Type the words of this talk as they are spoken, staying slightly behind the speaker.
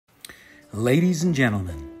Ladies and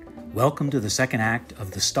gentlemen, welcome to the second act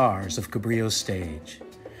of The Stars of Cabrillo's Stage.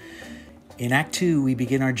 In Act 2, we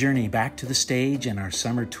begin our journey back to the stage and our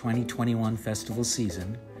summer 2021 festival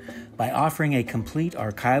season by offering a complete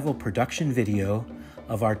archival production video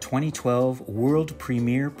of our 2012 world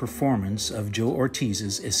premiere performance of Joe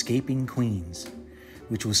Ortiz's Escaping Queens,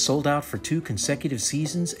 which was sold out for 2 consecutive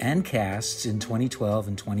seasons and casts in 2012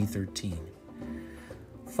 and 2013.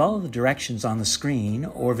 Follow the directions on the screen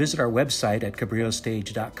or visit our website at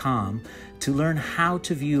cabrillostage.com to learn how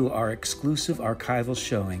to view our exclusive archival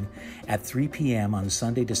showing at 3 p.m. on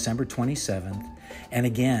Sunday, December 27th, and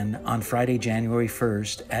again on Friday, January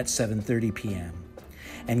 1st at 7:30 p.m.,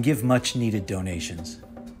 and give much-needed donations.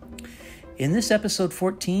 In this episode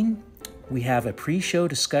 14, we have a pre-show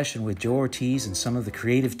discussion with Joe Ortiz and some of the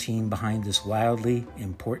creative team behind this wildly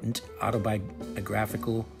important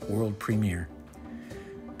autobiographical world premiere.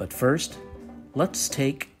 But first, let's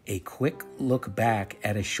take a quick look back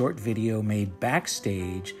at a short video made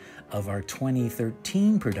backstage of our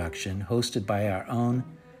 2013 production hosted by our own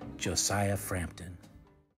Josiah Frampton.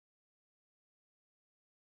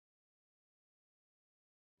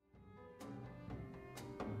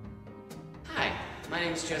 Hi, my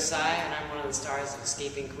name is Josiah and I'm one of the stars of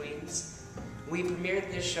Escaping Queens. We premiered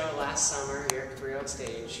this show last summer here at Cabrillo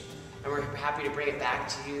Stage, and we're happy to bring it back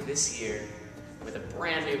to you this year with a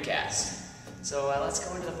brand new cast. So let's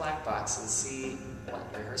go into the black box and see what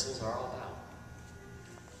rehearsals are all about.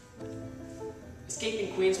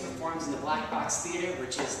 Escaping Queens performs in the Black Box Theater,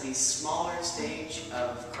 which is the smaller stage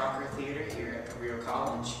of Crocker Theater here at Cabrillo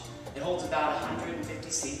College. It holds about 150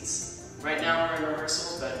 seats. Right now we're in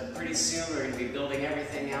rehearsals, but pretty soon we're going to be building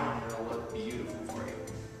everything out and it'll look beautiful for you.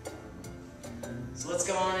 So let's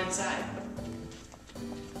go on inside.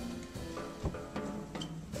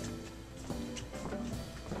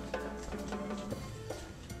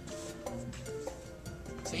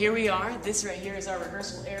 So here we are. This right here is our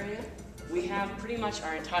rehearsal area. We have pretty much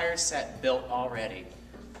our entire set built already.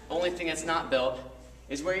 Only thing that's not built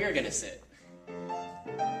is where you're gonna sit.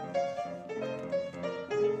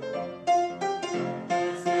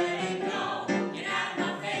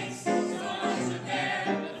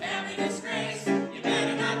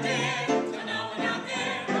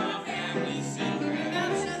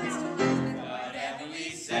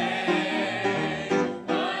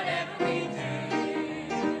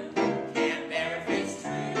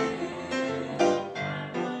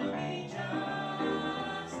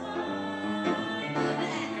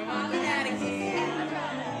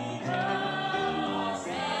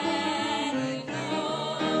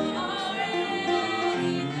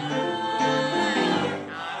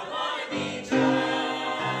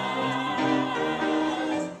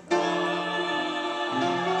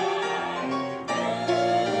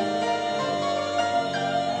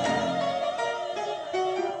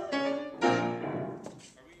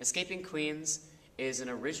 Escaping Queens is an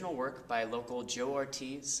original work by local Joe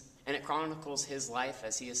Ortiz, and it chronicles his life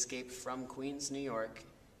as he escaped from Queens, New York,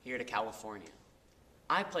 here to California.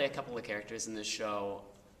 I play a couple of characters in this show.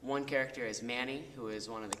 One character is Manny, who is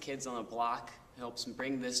one of the kids on the block, who helps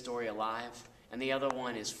bring this story alive, and the other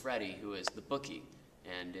one is Freddie, who is the bookie,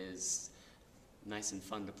 and is nice and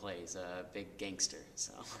fun to play. He's a big gangster,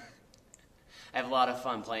 so I have a lot of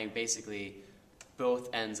fun playing basically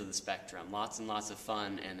both ends of the spectrum. Lots and lots of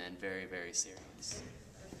fun, and then very, very serious.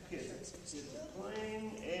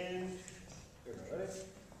 Playing and ready?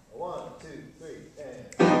 1, 2, 3, and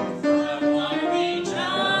I want to be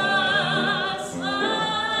just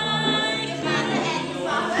like your mother and your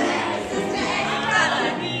father and your sister and your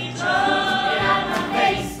brother. Get out of my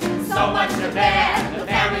face, so much to bear. The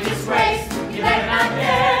family disgrace. You better not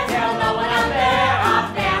dare tell no one out there our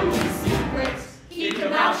family secrets. Keep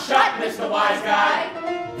your mouth shut, Mr. Wise Guy.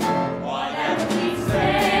 Whatever we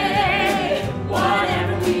say,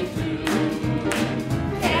 whatever we do,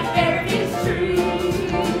 can't bear if it's true.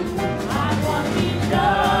 I want to be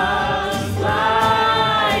just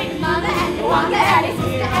like mother and your father and your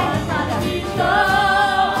sister and your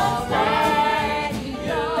brother.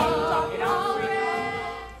 Just let you know.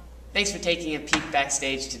 Thanks for taking a peek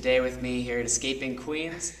backstage today with me here at Escaping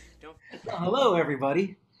Queens. Hello,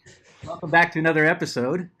 everybody. Welcome back to another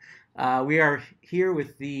episode. We are here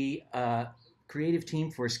with the creative team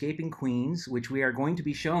for Escaping Queens, which we are going to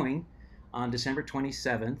be showing on December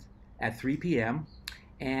 27th at 3 p.m.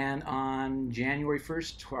 and on January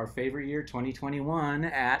 1st, our favorite year, 2021,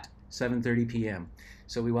 at 7:30 p.m.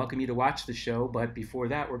 So we welcome you to watch the show, but before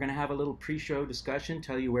that, we're going to have a little pre-show discussion,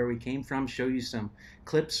 tell you where we came from, show you some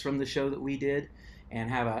clips from the show that we did, and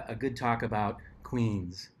have a good talk about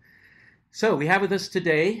Queens. So we have with us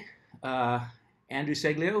today Andrew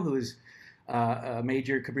Ceglio, who is a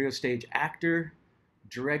major Cabrillo stage actor,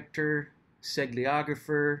 director,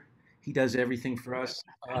 Cegliographer. He does everything for us.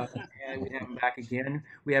 And we have him back again.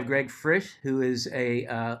 We have Greg Fritsch, who is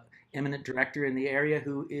a eminent director in the area,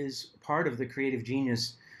 who is part of the creative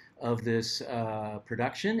genius of this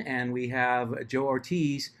production. And we have Joe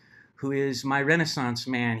Ortiz, who is my Renaissance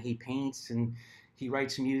man. He paints and he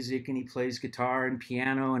writes music and he plays guitar and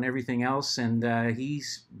piano and everything else. And he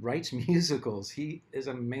writes musicals. He is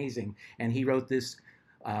amazing. And he wrote this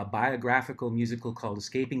biographical musical called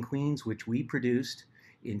Escaping Queens, which we produced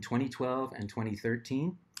in 2012 and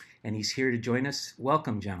 2013. And he's here to join us.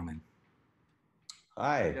 Welcome, gentlemen.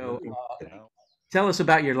 Hi. So, tell us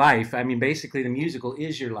about your life. I mean, basically, the musical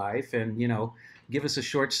is your life, and give us a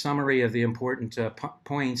short summary of the important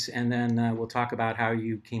points, and then we'll talk about how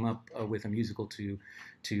you came up with a musical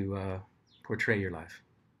to portray your life.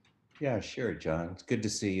 Yeah, sure, John. It's good to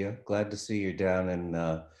see you. Glad to see you down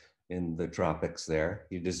in the tropics there.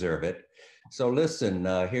 You deserve it. So listen,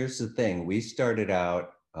 here's the thing. We started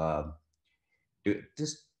out, it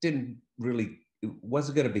just didn't really, it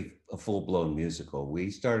wasn't going to be a full-blown musical. We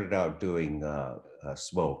started out doing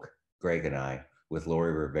Smoke, Greg and I, with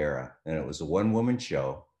Lori Rivera, and it was a one-woman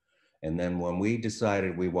show. And then when we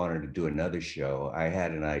decided we wanted to do another show, I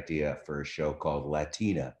had an idea for a show called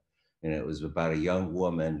Latina, and it was about a young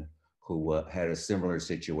woman who had a similar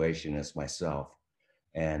situation as myself.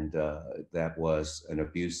 And that was an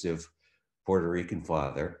abusive Puerto Rican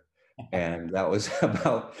father. And that was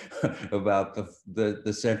about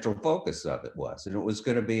the central focus of it was. And it was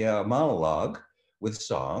going to be a monologue with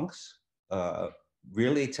songs,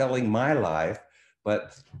 really telling my life,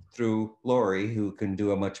 but through Lori, who can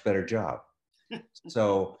do a much better job.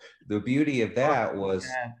 So the beauty of that was...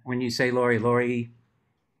 When you say Lori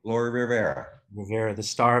Rivera. Rivera, the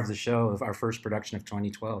star of the show, of our first production of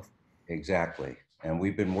 2012. Exactly. And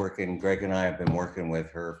we've been working, Greg and I have been working with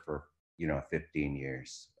her for, 15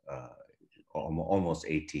 years, almost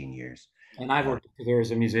 18 years. And I've worked with her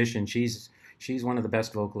as a musician. She's one of the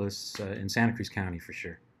best vocalists in Santa Cruz County for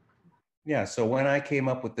sure. Yeah, so when I came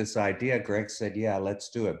up with this idea, Greg said, yeah, let's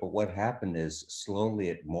do it. But what happened is slowly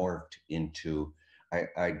it morphed into,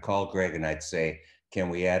 I'd call Greg and I'd say,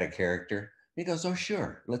 can we add a character? He goes, oh,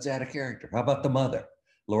 sure, let's add a character. How about the mother?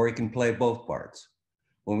 Lori can play both parts.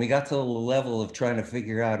 When we got to the level of trying to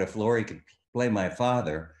figure out if Lori could play my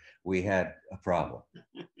father, we had a problem.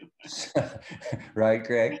 Right,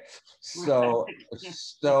 Greg? So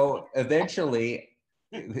eventually,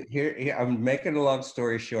 here I'm making a long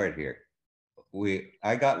story short here.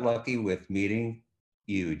 I got lucky with meeting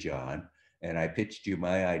you, John, and I pitched you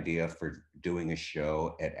my idea for doing a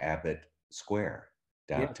show at Abbott Square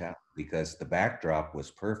downtown because the backdrop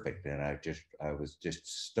was perfect, and I was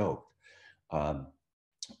just stoked.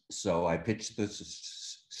 So I pitched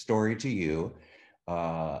this story to you,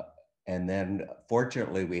 and then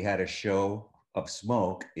fortunately we had a show of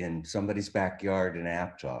Smoke in somebody's backyard in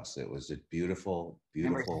Aptos. It was a beautiful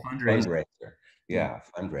fundraiser. Yeah,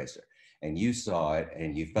 fundraiser. And you saw it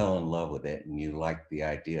and you fell in love with it and you liked the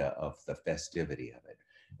idea of the festivity of it.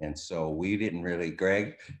 And so we didn't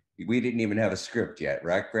even have a script yet,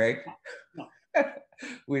 right, Greg? No.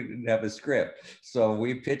 We didn't have a script. So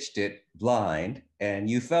we pitched it blind and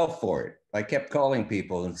you fell for it. I kept calling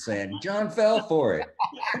people and saying, John fell for it.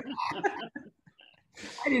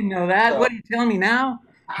 I didn't know that. What are you telling me now?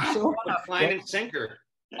 So, line and sinker.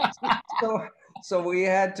 So we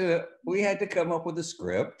had to come up with a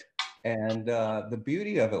script, and the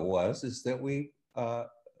beauty of it is that we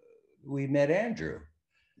met Andrew,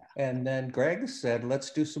 and then Greg said, let's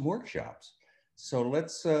do some workshops. So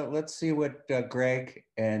let's see what Greg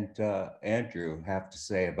and Andrew have to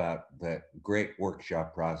say about the great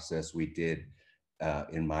workshop process we did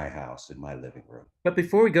in my house, in my living room. But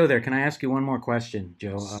before we go there, can I ask you one more question,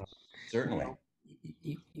 Joe? Certainly.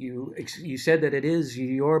 You said that it is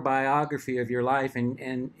your biography of your life,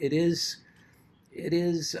 and it's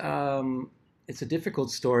a difficult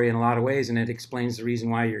story in a lot of ways, and it explains the reason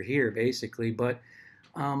why you're here, basically. But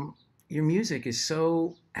your music is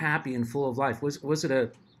so happy and full of life. Was it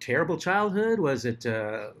a terrible childhood? Was it?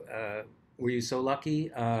 Were you so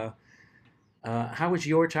lucky? How was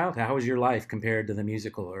your childhood? How was your life compared to the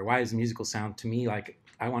musical? Or why does the musical sound to me like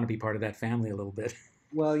I want to be part of that family a little bit?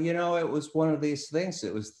 Well, it was one of these things.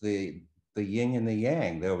 It was the yin and the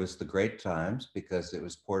yang. There was the great times because it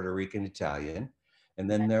was Puerto Rican Italian,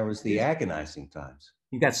 and then there was the agonizing times.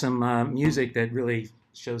 You got some music that really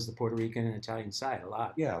shows the Puerto Rican and Italian side a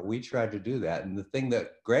lot. Yeah, we tried to do that. And the thing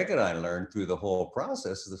that Greg and I learned through the whole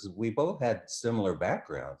process is we both had similar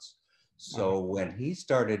backgrounds. So when he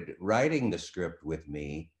started writing the script with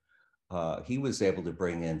me, he was able to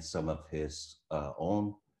bring in some of his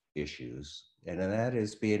own issues, and that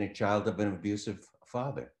is being a child of an abusive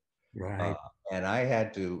father. Right. And I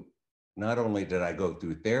had to, not only did I go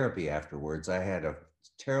through therapy afterwards, I had a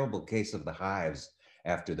terrible case of the hives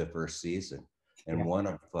after the first season. And Yeah. one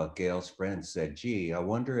of Gail's friends said, gee, I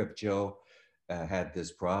wonder if Joe had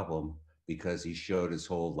this problem because he showed his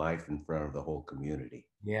whole life in front of the whole community.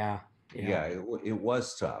 Yeah. Yeah, it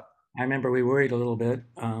was tough. I remember we worried a little bit.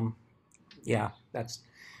 Yeah,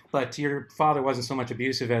 but your father wasn't so much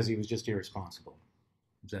abusive as he was just irresponsible.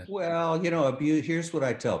 Is that? Well, you know, abuse, here's what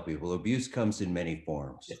I tell people. Abuse comes in many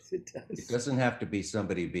forms. Yes, it does. It doesn't have to be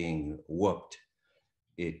somebody being whooped.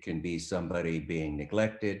 It can be somebody being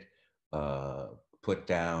neglected, put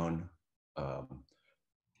down,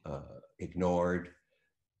 ignored.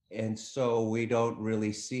 And so we don't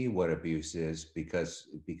really see what abuse is because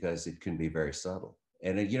it can be very subtle.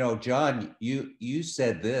 And you know, John, you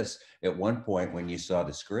said this at one point when you saw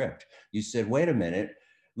the script. You said, "Wait a minute,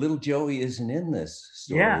 little Joey isn't in this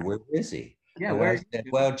story. Yeah. Where is he?" Yeah, And where I is said, he?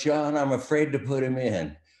 "Well, John, I'm afraid to put him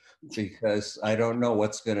in because I don't know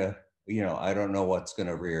what's gonna, I don't know what's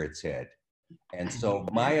gonna rear its head." And so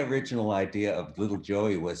my original idea of little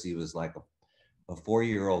Joey was he was like a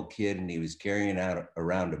 4-year-old kid, and he was carrying out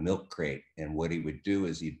around a milk crate. And what he would do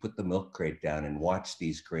is he'd put the milk crate down and watch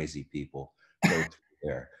these crazy people go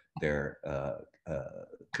through their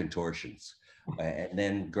contortions. And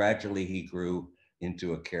then gradually he grew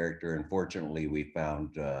into a character. And fortunately, we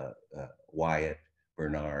found Wyatt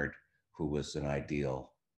Bernard, who was an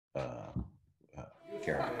ideal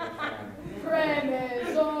character.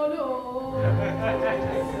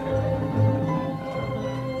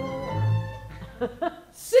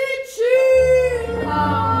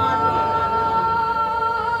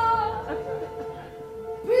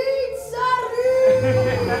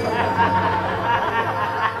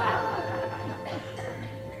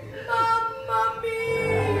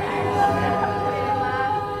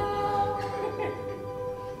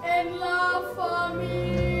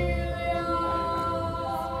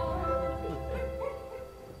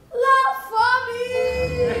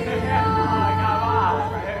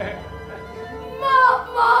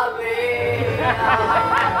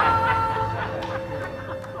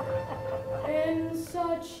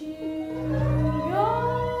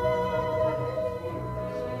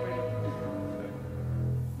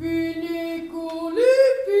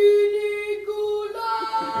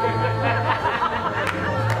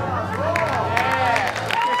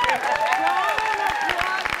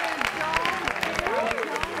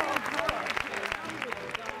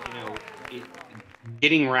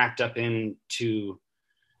 Getting wrapped up into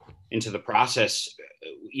the process,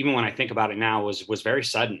 even when I think about it now, was very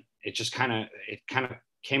sudden. It just kind of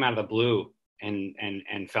came out of the blue and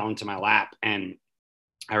fell into my lap. And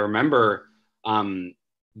I remember,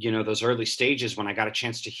 those early stages when I got a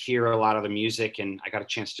chance to hear a lot of the music, and I got a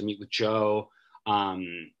chance to meet with Joe.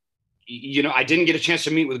 I didn't get a chance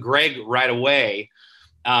to meet with Greg right away.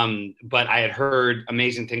 But I had heard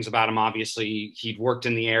amazing things about him. Obviously, he'd worked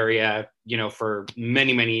in the area, for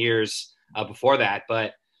many, many years before that.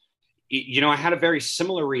 But, I had a very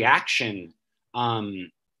similar reaction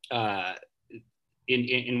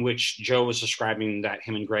in which Joe was describing that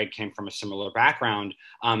him and Greg came from a similar background,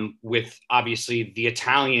 with obviously the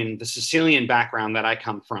Sicilian background that I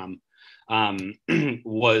come from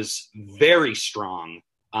was very strong.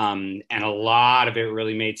 And a lot of it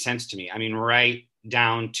really made sense to me. I mean, right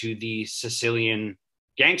down to the Sicilian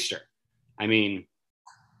gangster. I mean,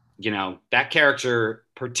 that character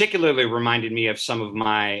particularly reminded me of some of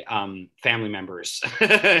my family members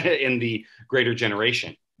in the greater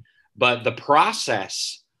generation. But the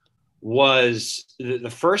process was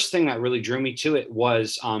the first thing that really drew me to it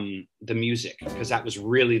was the music, because that was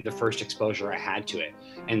really the first exposure I had to it.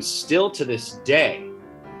 And still to this day,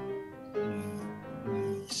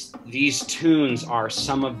 these tunes are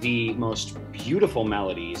some of the most beautiful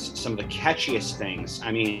melodies, some of the catchiest things.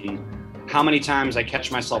 I mean, how many times I catch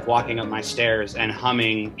myself walking up my stairs and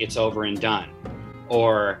humming "It's Over and Done,"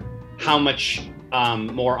 or how much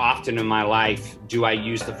more often in my life do I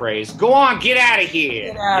use the phrase "Go on, get out of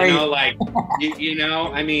here"?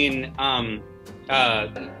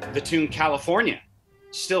 The tune "California,"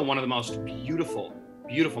 still one of the most beautiful,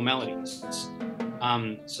 beautiful melodies.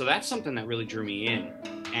 So that's something that really drew me in.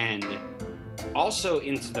 And also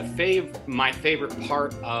into my favorite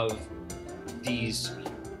part of these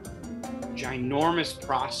ginormous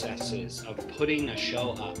processes of putting a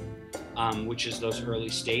show up, which is those early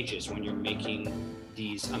stages when you're making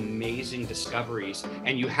these amazing discoveries.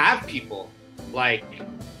 And you have people like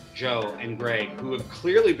Joe and Greg who have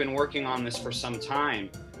clearly been working on this for some time.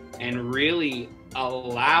 and really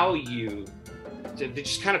allow you to, they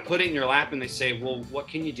just kind of put it in your lap and they say, well, what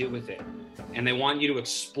can you do with it? And they want you to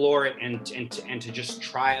explore it and to just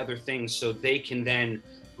try other things, so they can then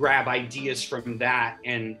grab ideas from that,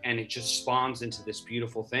 and it just spawns into this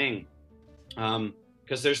beautiful thing.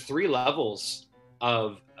 Because there's 3 levels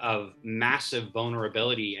of massive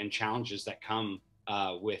vulnerability and challenges that come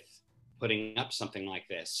with putting up something like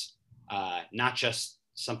this. Not just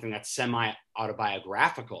something that's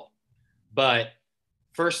semi-autobiographical, but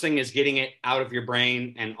first thing is getting it out of your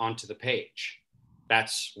brain and onto the page.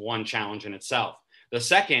 That's one challenge in itself. The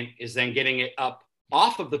second is then getting it up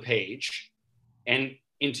off of the page and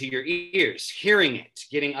into your ears, hearing it,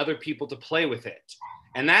 getting other people to play with it.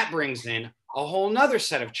 And that brings in a whole nother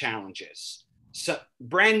set of challenges. So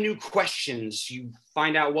brand new questions, you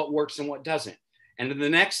find out what works and what doesn't. And then the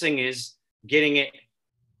next thing is getting it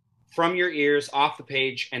from your ears, off the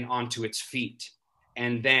page, and onto its feet.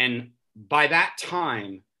 And then by that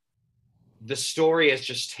time, the story has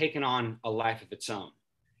just taken on a life of its own.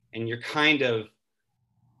 And you're kind of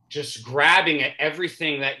just grabbing at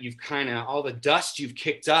everything that you've all the dust you've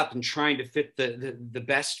kicked up, and trying to fit the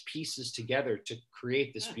best pieces together to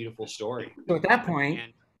create this beautiful story. So at that point,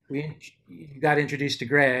 you got introduced to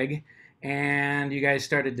Greg, and you guys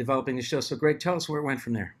started developing the show. So Greg, tell us where it went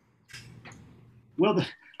from there. Well,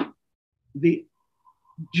 the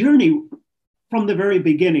journey from the very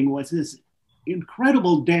beginning was this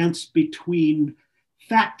incredible dance between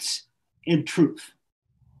facts and truth.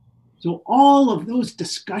 So all of those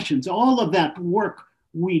discussions, all of that work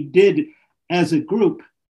we did as a group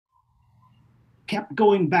kept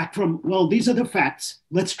going back from, well, these are the facts.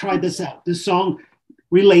 Let's try this out. This song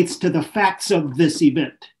relates to the facts of this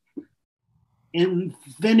event. And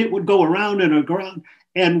then it would go around and around,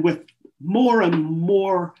 and with more and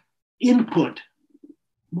more input,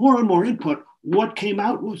 what came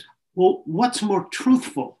out was, well, what's more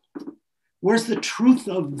truthful? Where's the truth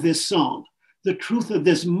of this song? The truth of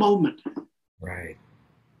this moment? Right.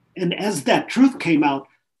 And as that truth came out,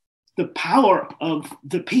 the power of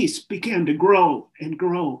the piece began to grow and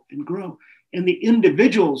grow and grow. And the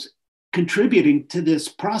individuals contributing to this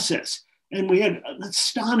process. And we had an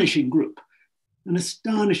astonishing group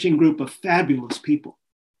of fabulous people.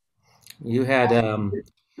 You had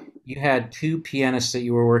 2 pianists that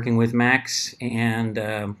you were working with, Max, and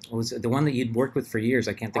what was it, the one that you'd worked with for years?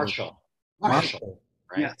 I can't think of. Marshall.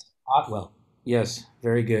 Right? Yes. Otwell. Yes,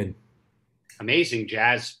 very good. Amazing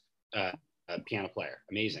jazz piano player.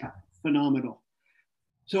 Amazing. Phenomenal.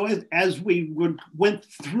 So as we went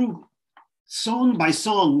through song by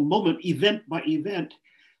song, moment, event by event,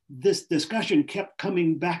 this discussion kept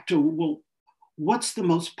coming back to, well, what's the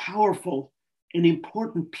most powerful and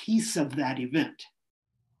important piece of that event?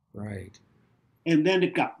 Right. And then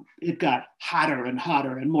it got hotter and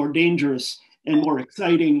hotter and more dangerous and more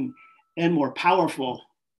exciting and more powerful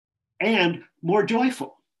and more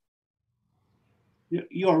joyful.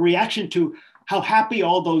 Your reaction to how happy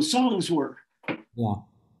all those songs were,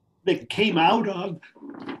 that came out of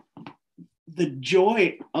the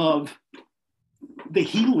joy of the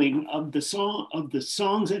healing of the song, of the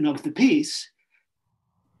songs and of the piece.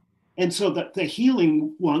 And so that the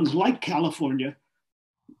healing ones, like California,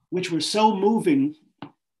 which were so moving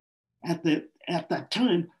at that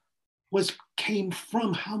time, came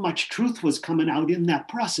from how much truth was coming out in that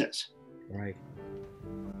process. Right.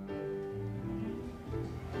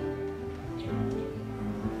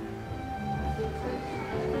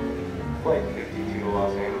 Flight 52 to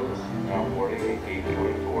Los Angeles, now boarding at gate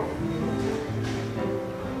 24.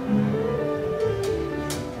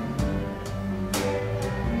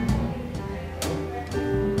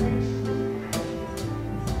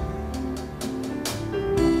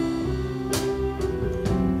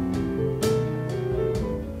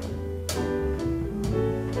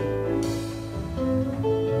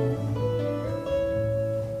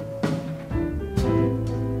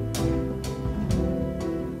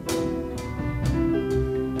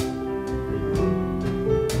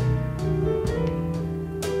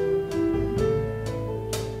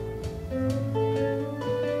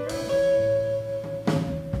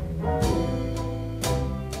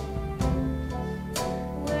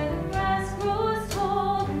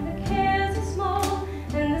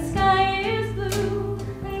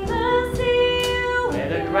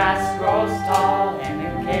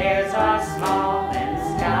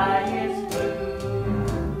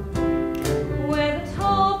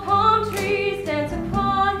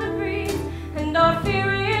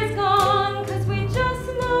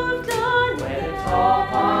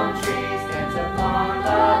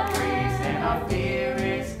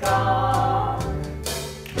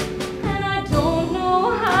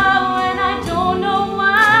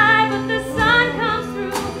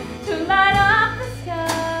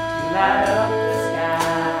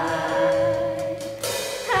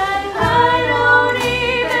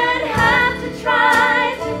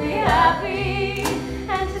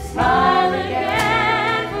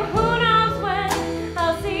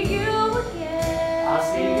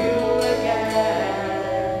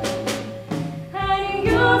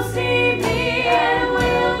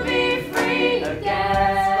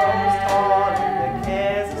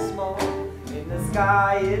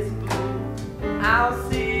 sky is blue. I'll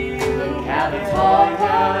see you in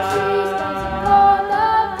California.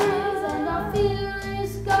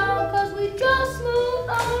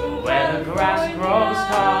 Where the grass grows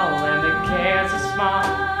tall and the cares are small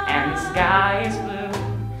and the sky is blue,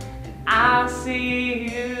 I'll see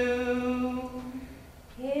you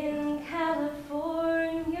In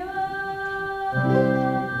California.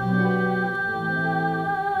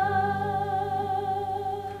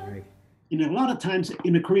 Right. And a lot of times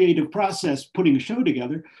in a creative process, putting a show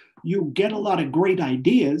together, you get a lot of great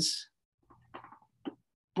ideas,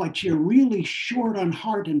 but you're really short on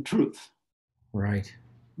heart and truth. Right.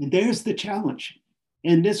 And there's the challenge.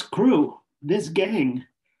 And this crew, this gang,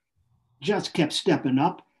 just kept stepping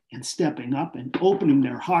up and opening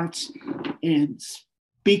their hearts and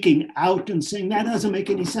speaking out and saying, that doesn't make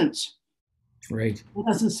any sense. Right. It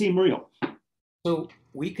doesn't seem real. So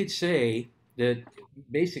we could say that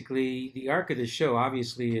basically the arc of the show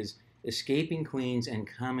obviously is escaping Queens and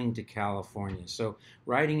coming to California. So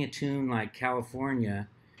writing a tune like California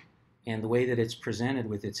and the way that it's presented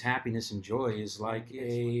with its happiness and joy is like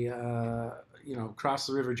a, cross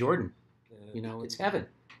the River Jordan. It's heaven.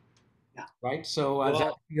 Yeah. Right? So is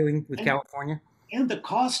that feeling with California? And the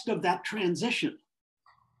cost of that transition.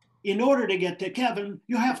 In order to get to Kevin,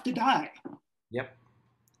 you have to die. Yep.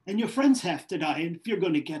 And your friends have to die if you're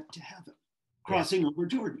going to get to heaven, crossing over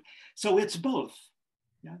Jordan. So it's both.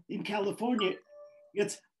 Yeah? In California,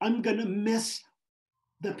 it's I'm going to miss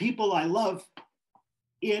the people I love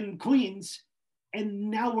in Queens,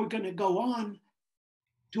 and now we're going to go on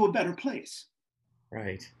to a better place.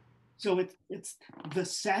 Right. So it's the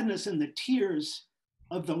sadness and the tears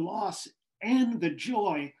of the loss and the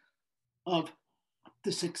joy of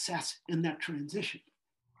the success in that transition.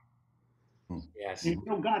 Yes. And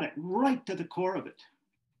you got it right to the core of it.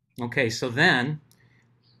 Okay, so then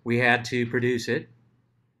we had to produce it.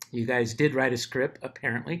 You guys did write a script,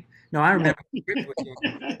 apparently. No, I remember the script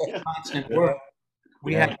was constant work.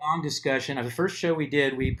 We had a long discussion. The first show we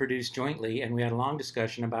did, we produced jointly, and we had a long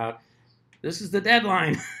discussion about this is the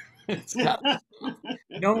deadline.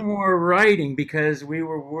 No more writing because we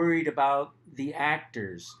were worried about the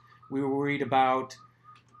actors. We were worried about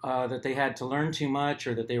that they had to learn too much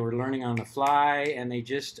or that they were learning on the fly, and they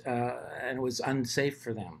just and it was unsafe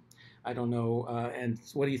for them. I don't know. And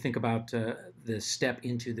what do you think about the step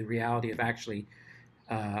into the reality of actually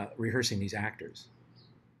rehearsing these actors?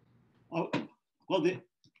 Oh, well,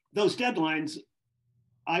 those deadlines,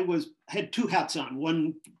 I had two hats on,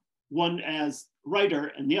 one as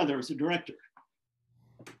writer and the other as a director.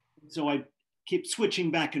 So I keep switching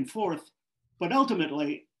back and forth, but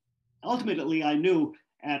ultimately I knew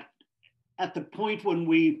at the point when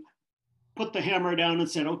we put the hammer down and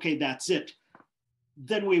said, okay, that's it.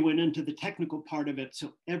 Then we went into the technical part of it.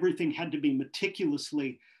 So everything had to be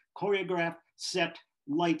meticulously choreographed, set,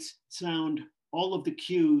 lights, sound, all of the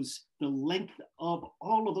cues, the length of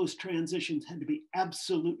all of those transitions had to be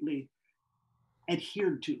absolutely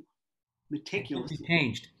adhered to, meticulously. Couldn't be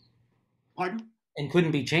changed. Pardon? And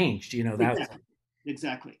couldn't be changed,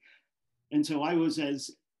 Exactly. And so I was as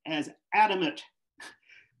adamant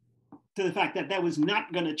to the fact that was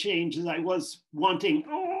not going to change as I was wanting,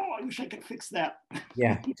 I wish I could fix that.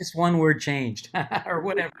 Yeah, just one word changed or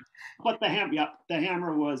whatever. But the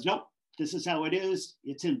hammer was, nope, this is how it is.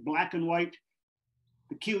 It's in black and white.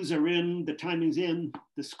 The cues are in, the timing's in,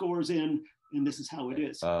 the score's in, and this is how it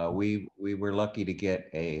is. We were lucky to get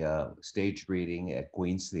a stage reading at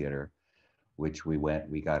Queen's Theater, which we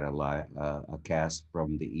got a cast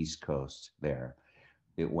from the East Coast there.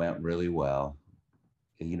 It went really well.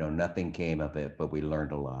 Nothing came of it, but we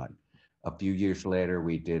learned a lot. A few years later,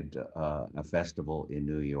 we did a festival in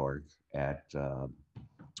New York at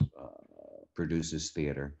Produces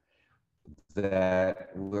Theater. That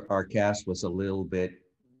our cast was a little bit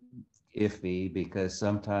iffy because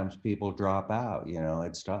sometimes people drop out,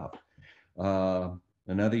 it's tough.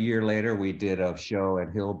 Another year later, we did a show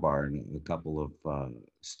at Hill Barn, a couple of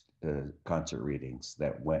concert readings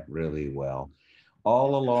that went really well.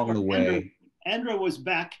 All along the way. Andrew was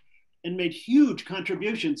back and made huge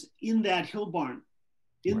contributions in that Hill Barn,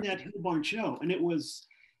 that Hill Barn show. And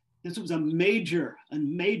this was a major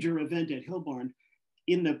event at Hill Barn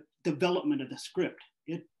in the development of the script.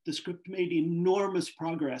 The script made enormous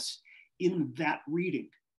progress in that reading.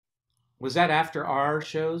 Was that after our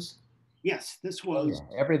shows? Yes, this was.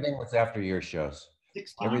 Everything was after your shows.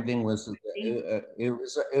 16. Everything was.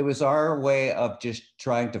 It was our way of just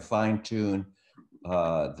trying to fine tune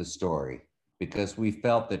the story because we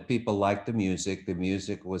felt that people liked the music. The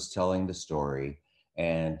music was telling the story,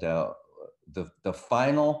 and the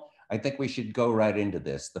final. I think we should go right into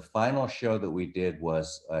this. The final show that we did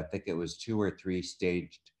was, I think it was 2 or 3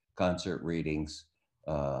 staged concert readings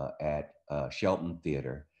at Shelton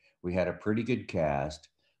Theater. We had a pretty good cast,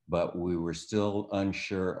 but we were still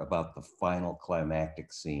unsure about the final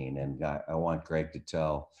climactic scene. And I want Greg to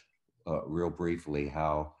tell real briefly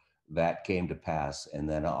how that came to pass, and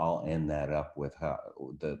then I'll end that up with how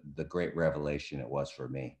the great revelation it was for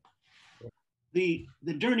me. The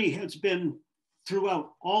journey has been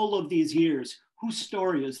throughout all of these years. Whose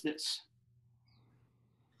story is this?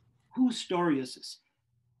 Whose story is this?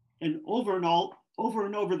 And over and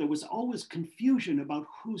over, there was always confusion about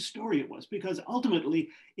whose story it was, because ultimately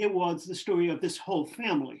it was the story of this whole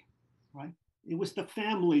family, right? It was the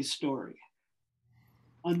family's story.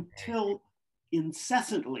 Until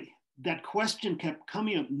incessantly, that question kept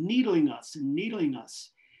coming up, needling us and needling us.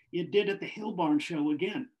 It did at the Hill Barn show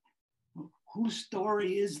again. Whose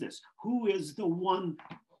story is this? Who is the one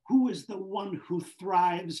who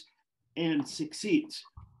thrives and succeeds?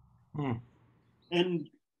 And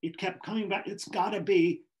it kept coming back. It's got to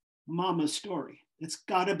be Mama's story. It's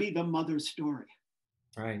got to be the mother's story.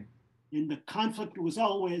 Right. And the conflict was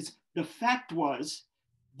always, the fact was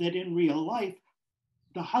that in real life,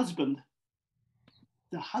 the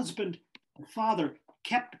father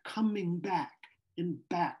kept coming back and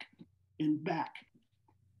back and back.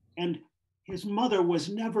 And his mother was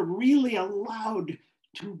never really allowed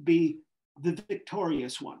to be the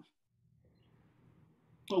victorious one.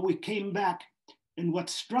 But we came back, and what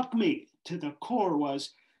struck me to the core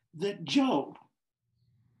was that Joe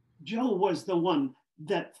was the one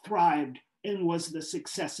that thrived and was the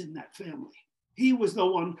success in that family. He was the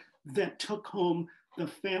one that took home the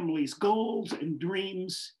family's goals and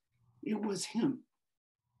dreams. It was him.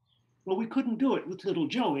 Well, we couldn't do it with little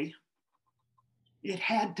Joey. It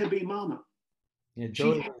had to be Mama. Yeah,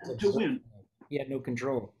 Joey had to win. He had no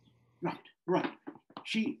control. Right.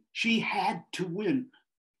 She had to win.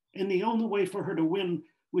 And the only way for her to win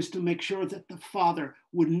was to make sure that the father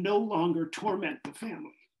would no longer torment the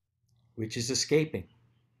family. Which is escaping.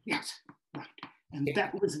 Yes, right. And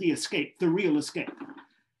that was the escape, the real escape.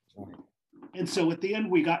 Right. And so at the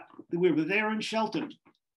end, we were there in Shelton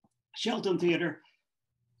Theater.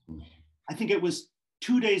 I think it was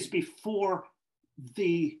 2 days before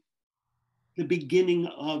the beginning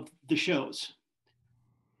of the shows.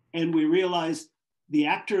 And we realized the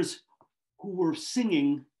actors who were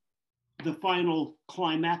singing the final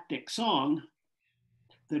climactic song,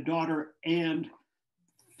 the daughter and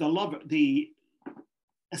the lover, the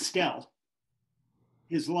Estelle,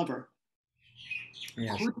 his lover,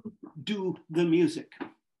 Yes. couldn't do the music,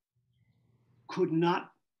 could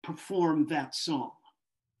not perform that song.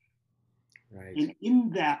 Right. And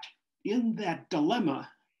in that dilemma,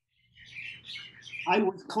 I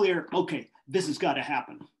was clear, okay, this has got to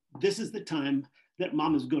happen. This is the time that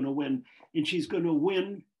Mama's going to win. And she's going to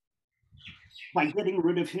win by getting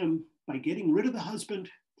rid of him, by getting rid of the husband.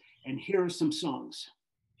 And here are some songs.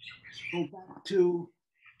 Go back to,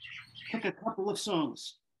 pick a couple of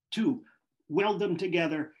songs to weld them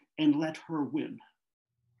together and let her win.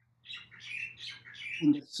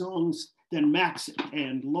 And the songs, then Max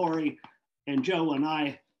and Lori and Joe and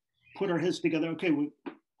I put our heads together. Okay,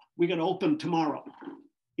 we got to open tomorrow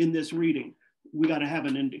in this reading. We got to have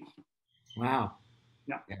an ending. Wow.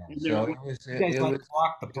 Yeah. So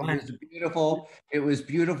it was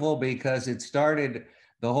beautiful because it started,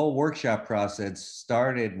 the whole workshop process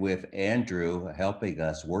started with Andrew helping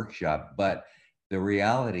us workshop, but the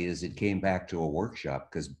reality is it came back to a workshop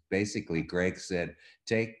because basically Greg said,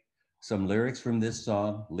 take some lyrics from this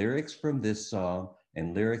song, lyrics from this song,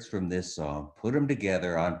 and lyrics from this song, put them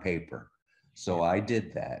together on paper. So I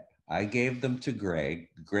did that. I gave them to Greg.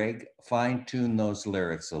 Greg fine-tuned those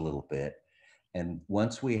lyrics a little bit. And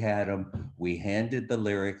once we had them, we handed the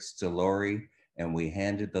lyrics to Lori and we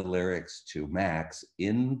handed the lyrics to Max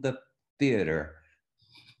in the theater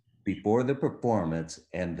before the performance,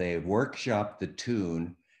 and they workshopped the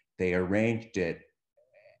tune, they arranged it,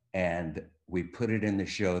 and we put it in the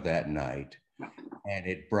show that night. And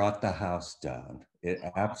it brought the house down. It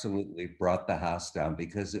absolutely brought the house down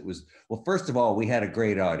because it was, well, first of all, we had a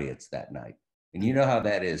great audience that night. And you know how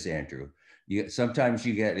that is, Andrew. Sometimes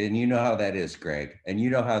you get, and you know how that is, Greg, and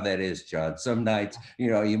you know how that is, John. Some nights,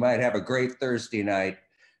 you might have a great Thursday night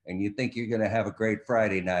and you think you're going to have a great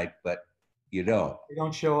Friday night, but you don't. They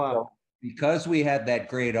don't show up. So because we had that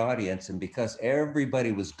great audience and because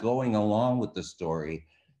everybody was going along with the story,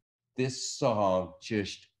 this song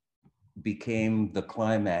just became the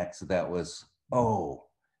climax that was, oh,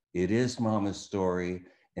 it is Mama's story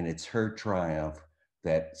and it's her triumph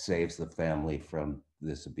that saves the family from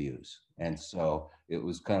this abuse. And so it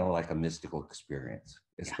was kind of like a mystical experience,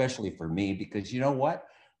 especially for me, because you know what?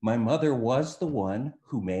 My mother was the one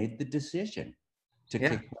who made the decision to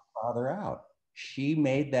kick my father out. She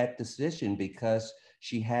made that decision because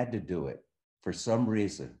she had to do it for some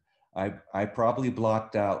reason. I probably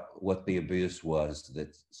blocked out what the abuse was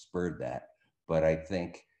that spurred that, but I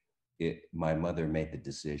think my mother made the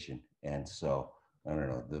decision. And so I don't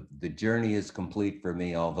know, the journey is complete for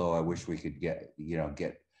me, although I wish we could get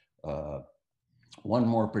one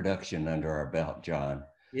more production under our belt, John.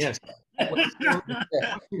 Yes.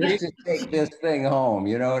 Just to take this thing home,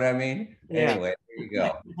 you know what I mean? Yeah. Anyway, there you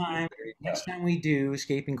go. Next time we do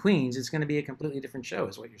Escaping Queens, it's going to be a completely different show,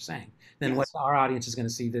 is what you're saying, than what our audience is going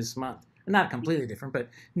to see this month. Not completely different, but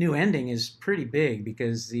new ending is pretty big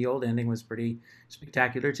because the old ending was pretty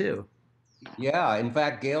spectacular too. Yeah, in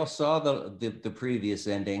fact, Gail saw the previous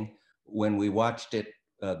ending when we watched it,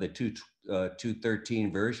 the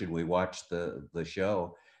 213 version. We watched the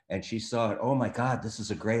show, and she saw it. Oh my God, this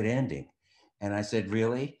is a great ending. And I said,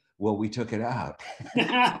 really? Well, we took it out.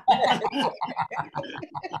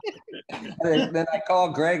 Then I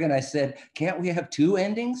called Greg and I said, can't we have two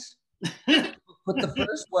endings? Put the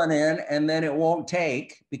first one in and then it won't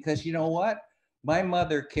take, because you know what? My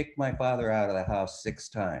mother kicked my father out of the house 6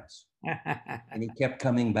 times and he kept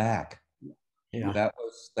coming back. Yeah. That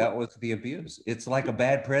was the abuse. It's like a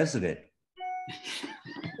bad president.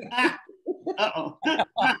 Uh-oh.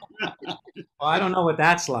 Well, I don't know what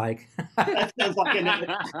that's like. That sounds like an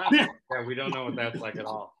Yeah, we don't know what that's like at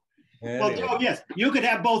all. Well, Joe, yes, you could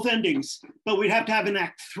have both endings, but we'd have to have an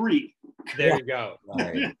act 3. There you go.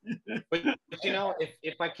 Right. But you know,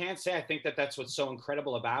 if I can't say, I think that's what's so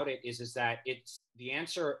incredible about it is that it's the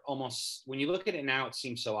answer. Almost when you look at it now, it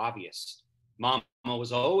seems so obvious. Mama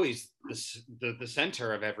was always the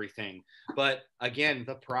center of everything, but again,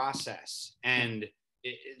 the process and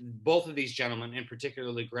both of these gentlemen, and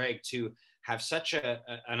particularly Greg, to have such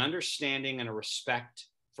an understanding and a respect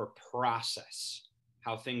for process,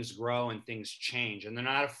 how things grow and things change, and they're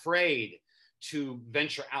not afraid to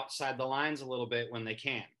venture outside the lines a little bit when they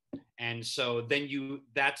can. And so then you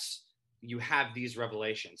have these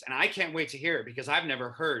revelations, and I can't wait to hear it because I've never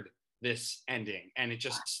heard this ending, and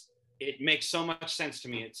it makes so much sense to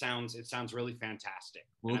me. It sounds really fantastic.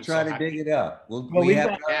 We'll try to dig it up. We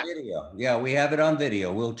have it on video. Yeah, we have it on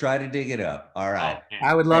video. We'll try to dig it up. All right. Oh,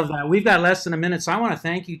 I would love that. We've got less than a minute, so I want to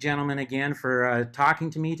thank you, gentlemen, again for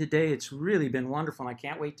talking to me today. It's really been wonderful, and I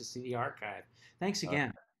can't wait to see the archive. Thanks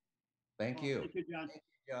again. Thank you. Thank you, John.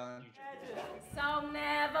 John. So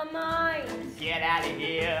never mind. Get out of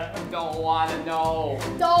here, don't wanna know.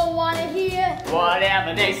 Don't wanna hear.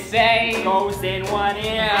 Whatever they say goes in one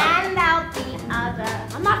ear And out the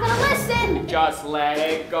other. I'm not gonna listen. Just let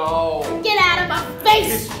it go. Get out of my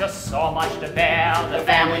face. It's just so much to bear, the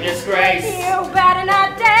family disgrace. You better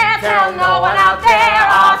not dare tell no one out there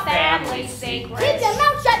our family secrets. Keep your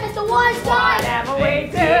mouth shut, Mr. Weinstein. Whatever we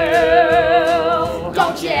do,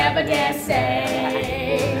 Don't you ever dare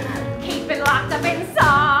say. keep it locked up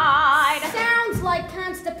inside. Sounds like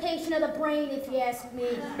constipation of the brain, if you ask me.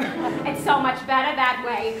 It's so much better that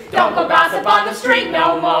way. Don't go gossip on the street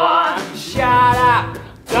no more. Shut up.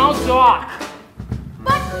 Don't talk.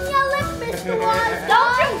 Button your lip, Mr. Weinstein.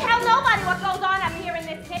 Don't you tell nobody what goes on up here in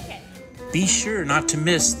this kitchen. Be sure not to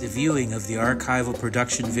miss the viewing of the archival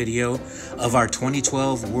production video of our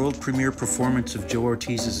 2012 world premiere performance of Joe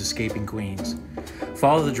Ortiz's Escaping Queens.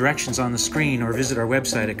 Follow the directions on the screen or visit our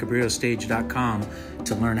website at cabrillostage.com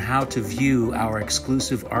to learn how to view our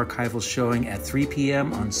exclusive archival showing at 3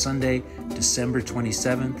 p.m. on Sunday, December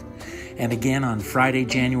 27th, and again on Friday,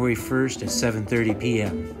 January 1st at 7:30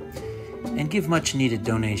 p.m. And give much needed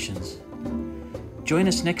donations. Join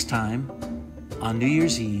us next time on New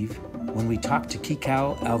Year's Eve when we talk to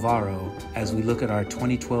Kikau Alvaro as we look at our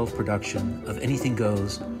 2012 production of Anything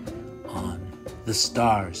Goes on the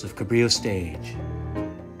Stars of Cabrillo Stage.